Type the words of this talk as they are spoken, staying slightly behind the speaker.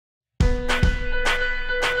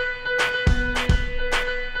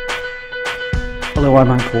Hello,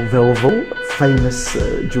 I'm Uncle Velvel, famous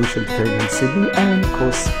Jewish entertainer in Sydney, and of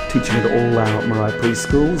course teaching at all our Marae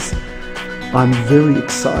preschools. I'm very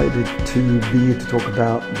excited to be here to talk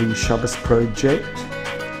about the Shabbat project.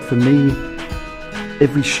 For me,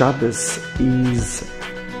 every Shabbat is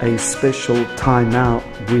a special time out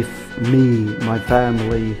with me, my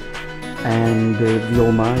family, and the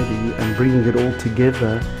Almighty, and bringing it all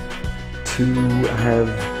together to have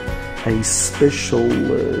a special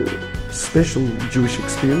Jewish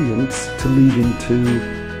experience to lead into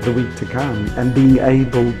the week to come, and being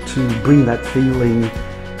able to bring that feeling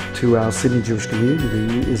to our Sydney Jewish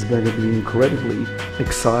community is going to be incredibly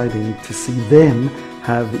exciting to see them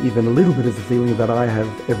have even a little bit of the feeling that I have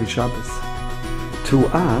every Shabbos. To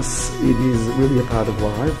us, it is really a part of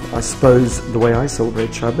life. I suppose the way I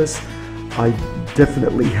celebrate Shabbos, I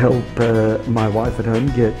definitely help my wife at home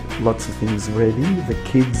get lots of things ready. The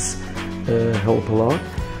kids help a lot.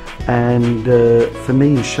 And for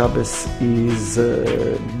me, Shabbos is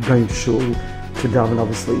going to shul to daven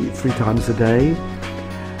obviously 3 times a day.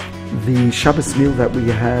 The Shabbos meal that we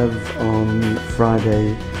have on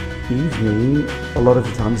Friday evening, a lot of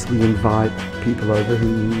the times we invite people over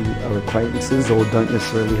who are acquaintances or don't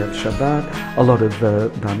necessarily have Shabbat. A lot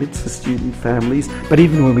of Bar Mitzvah student families, but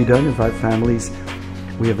even when we don't invite families,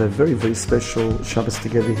 we have a very, very special Shabbos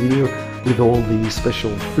together here with all the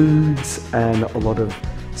special foods and a lot of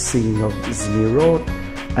singing of Zmirot,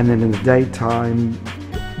 and then in the daytime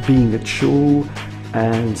being at shul,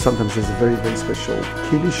 and sometimes there's a very, very special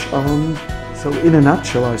Kiddush on. So in a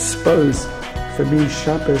nutshell, I suppose, for me,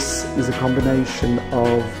 Shabbos is a combination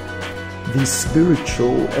of the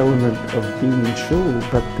spiritual element of being in shul,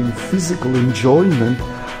 but the physical enjoyment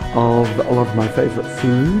of a lot of my favorite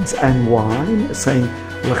foods and wine, saying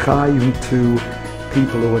l'chaim to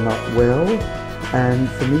people who are not well. And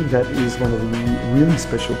for me, that is one of the really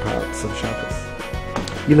special parts of Shabbos.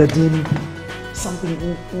 Yiladim,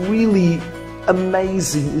 something really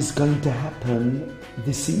amazing is going to happen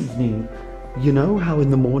this evening. You know how in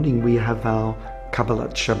the morning we have our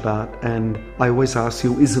Kabbalat Shabbat, and I always ask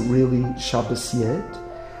you, is it really Shabbos yet?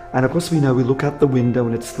 And of course we know, we look out the window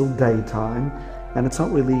and it's still daytime, and it's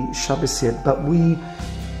not really Shabbos yet, but we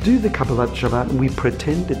do the Kabbalat Shabbat and we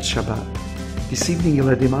pretend it's Shabbat. This evening,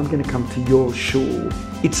 Yiladim, I'm going to come to your shul.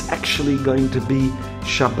 It's actually going to be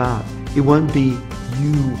Shabbat. It won't be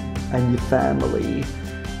you and your family.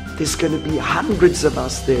 There's going to be hundreds of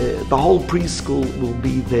us there. The whole preschool will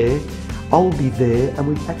be there. I'll be there, and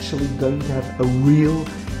we're actually going to have a real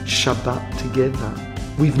Shabbat together.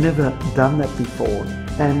 We've never done that before.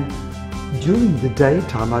 And during the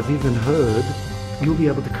daytime, I've even heard you'll be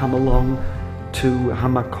able to come along to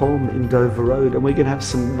Hamakom in Dover Road, and we're going to have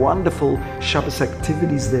some wonderful Shabbos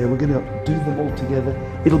activities there. We're going to do them all together.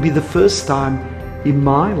 It'll be the first time in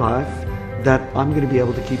my life that I'm going to be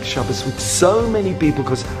able to keep Shabbos with so many people,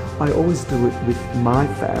 because I always do it with my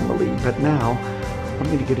family, but now I'm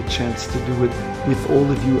going to get a chance to do it with all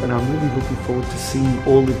of you, and I'm really looking forward to seeing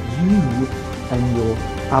all of you and your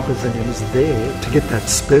Abbas and Emmas there to get that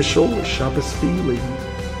special Shabbos feeling.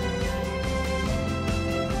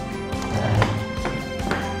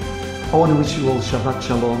 I want to wish you all Shabbat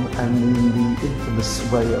Shalom, and in the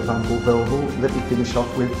infamous way of Uncle Velvel, let me finish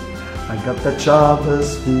off with, I got that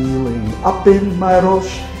Shabbos feeling up in my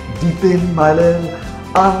Rosh, deep in my Lev,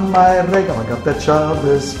 on my Regel. I got that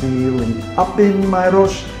Shabbos feeling up in my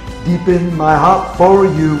Rosh, deep in my heart for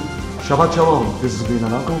you. Shabbat Shalom. This has been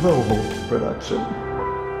an Uncle Velvel production.